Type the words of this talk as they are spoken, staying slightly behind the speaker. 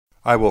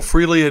I will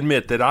freely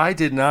admit that I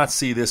did not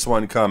see this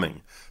one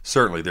coming.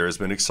 Certainly, there has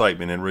been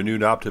excitement and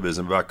renewed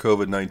optimism about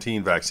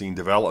COVID-19 vaccine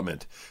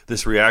development.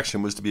 This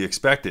reaction was to be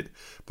expected.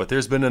 But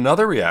there's been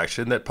another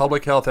reaction that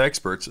public health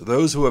experts,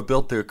 those who have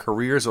built their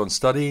careers on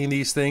studying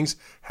these things,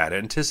 had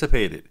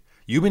anticipated.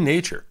 Human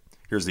nature.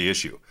 Here's the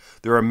issue.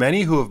 There are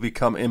many who have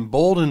become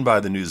emboldened by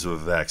the news of a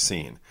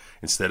vaccine.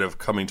 Instead of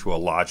coming to a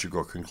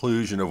logical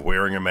conclusion of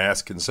wearing a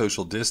mask and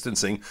social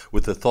distancing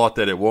with the thought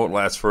that it won't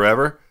last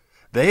forever,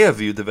 they have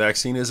viewed the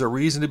vaccine as a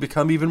reason to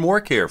become even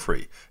more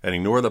carefree and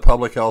ignore the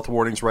public health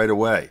warnings right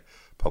away.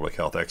 Public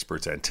health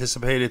experts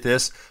anticipated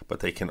this,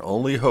 but they can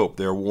only hope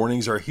their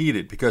warnings are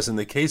heeded because in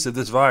the case of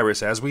this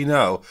virus, as we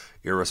know,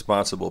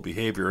 irresponsible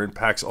behavior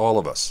impacts all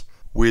of us.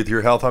 With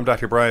your health, I'm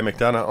Dr. Brian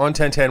McDonough on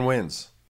 1010 Wins.